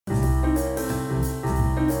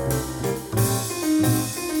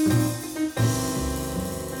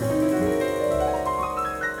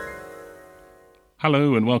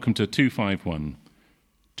Hello and welcome to 251.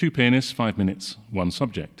 Two pianists, 5 minutes, one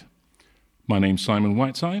subject. My name's Simon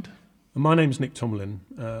Whiteside. And my name's Nick Tomlin.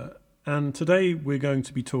 And today we're going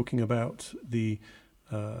to be talking about the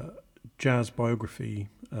jazz biography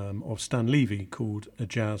of Stan Levy called A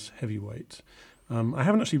Jazz Heavyweight. I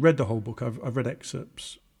haven't actually read the whole book. I've read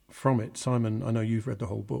excerpts from it. Simon, I know you've read the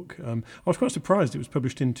whole book. I was quite surprised it was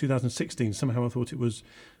published in 2016. Somehow I thought it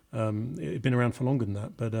had been around for longer than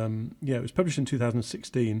that. But it was published in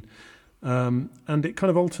 2016. And it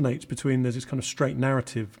kind of alternates between, there's this kind of straight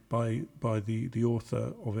narrative by the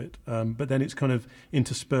author of it, but then it's kind of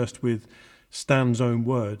interspersed with Stan's own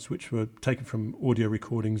words, which were taken from audio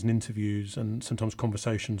recordings and interviews and sometimes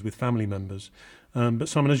conversations with family members. But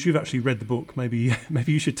Simon, as you've actually read the book, maybe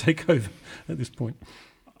you should take over at this point.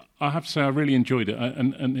 I have to say I really enjoyed it,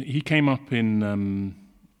 and he came up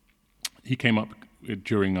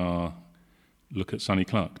during our look at Sonny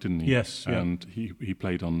Clark, didn't he? Yes. Yeah. And he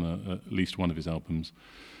played on at least one of his albums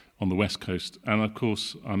on the West Coast. And of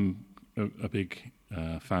course, I'm a big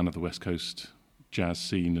fan of the West Coast jazz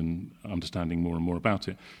scene and understanding more and more about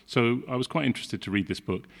it. So I was quite interested to read this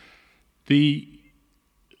book. I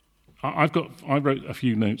wrote a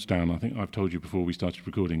few notes down. I think I've told you before we started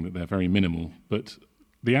recording that they're very minimal. But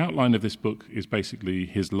the outline of this book is basically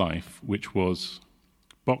his life, which was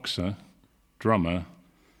boxer, drummer,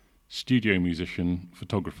 studio musician,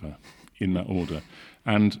 photographer, in that order.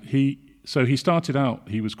 And he started out,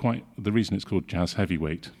 the reason it's called Jazz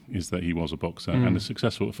Heavyweight is that he was a boxer and a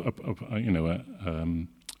successful,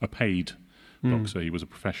 a paid boxer. He was a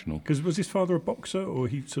professional. Because was his father a boxer, or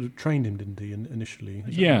he sort of trained him, didn't he, initially?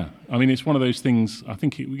 Yeah. I mean, it's one of those things, I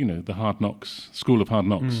think, the Hard Knocks, School of Hard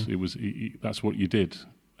Knocks, that's what you did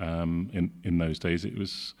in those days. It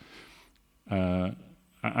was,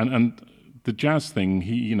 and the jazz thing,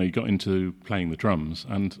 he got into playing the drums,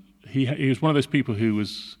 and he was one of those people who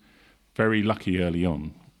was very lucky early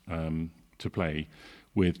on to play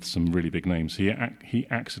with some really big names. He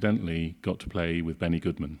accidentally got to play with Benny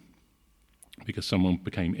Goodman because someone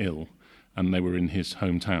became ill, and they were in his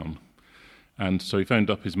hometown. And so he phoned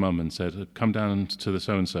up his mum and said, "Come down to the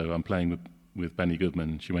so-and-so, I'm playing with Benny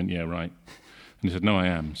Goodman." She went, "Yeah, right." And he said, "No, I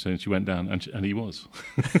am." So she went down, and he was.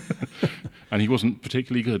 And he wasn't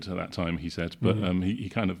particularly good at that time, he said, but he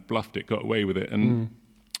kind of bluffed it, got away with it. And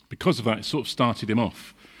because of that, it sort of started him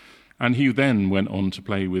off. And he then went on to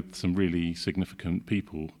play with some really significant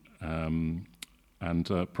people and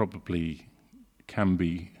probably can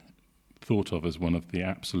be thought of as one of the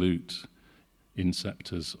absolute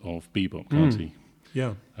inceptors of bebop, can't he?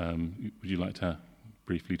 Yeah. Would you like to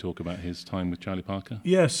briefly talk about his time with Charlie Parker?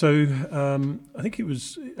 Yeah, so I think he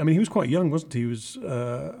was quite young, wasn't he?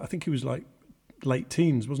 I think he was like late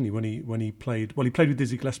teens, wasn't he, when he played? Well, he played with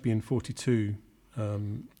Dizzy Gillespie in 42,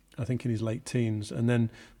 I think in his late teens, and then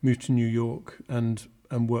moved to New York and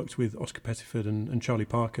worked with Oscar Pettiford and Charlie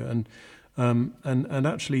Parker. And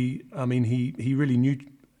actually, I mean, he really knew,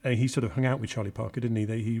 he sort of hung out with Charlie Parker, didn't he?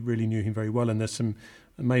 He really knew him very well, and there's some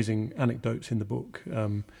amazing anecdotes in the book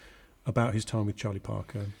about his time with Charlie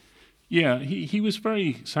Parker. Yeah, he was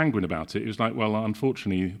very sanguine about it. It was like, well,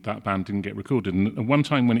 unfortunately, that band didn't get recorded. And one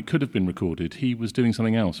time when it could have been recorded, he was doing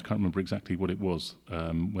something else. I can't remember exactly what it was,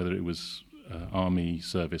 whether it was army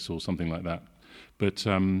service or something like that. But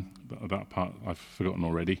that part I've forgotten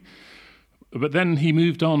already. But then he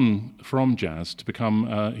moved on from jazz to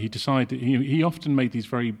become, he decided, he often made these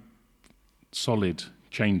very solid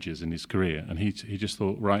changes in his career, and he just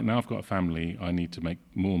thought, right, now I've got a family, I need to make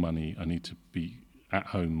more money, I need to be at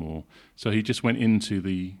home more. So he just went into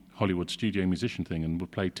the Hollywood studio musician thing and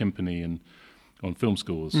would play timpani and on film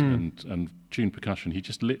scores and tune percussion. He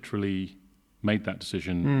just literally made that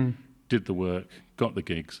decision, did the work, got the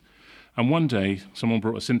gigs. And one day someone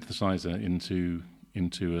brought a synthesizer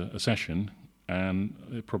into a session,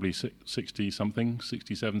 and probably 60-something,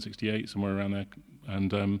 67, 68, somewhere around there.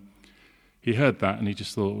 And he heard that and he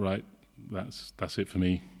just thought, right, that's it for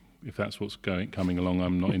me. If that's what's coming along,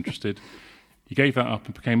 I'm not interested. He gave that up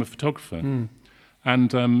and became a photographer. And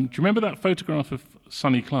do you remember that photograph of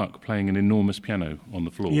Sonny Clark playing an enormous piano on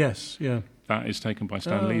the floor? Yes, yeah. That is taken by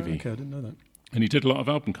Stan Levy. Okay, I didn't know that. And he did a lot of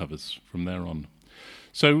album covers from there on.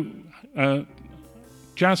 So,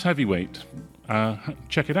 Jazz Heavyweight,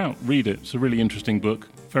 check it out, read it. It's a really interesting book,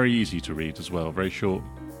 very easy to read as well, very short.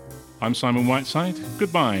 I'm Simon Whiteside,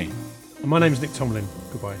 goodbye. And my name's Nick Tomlin,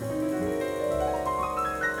 goodbye.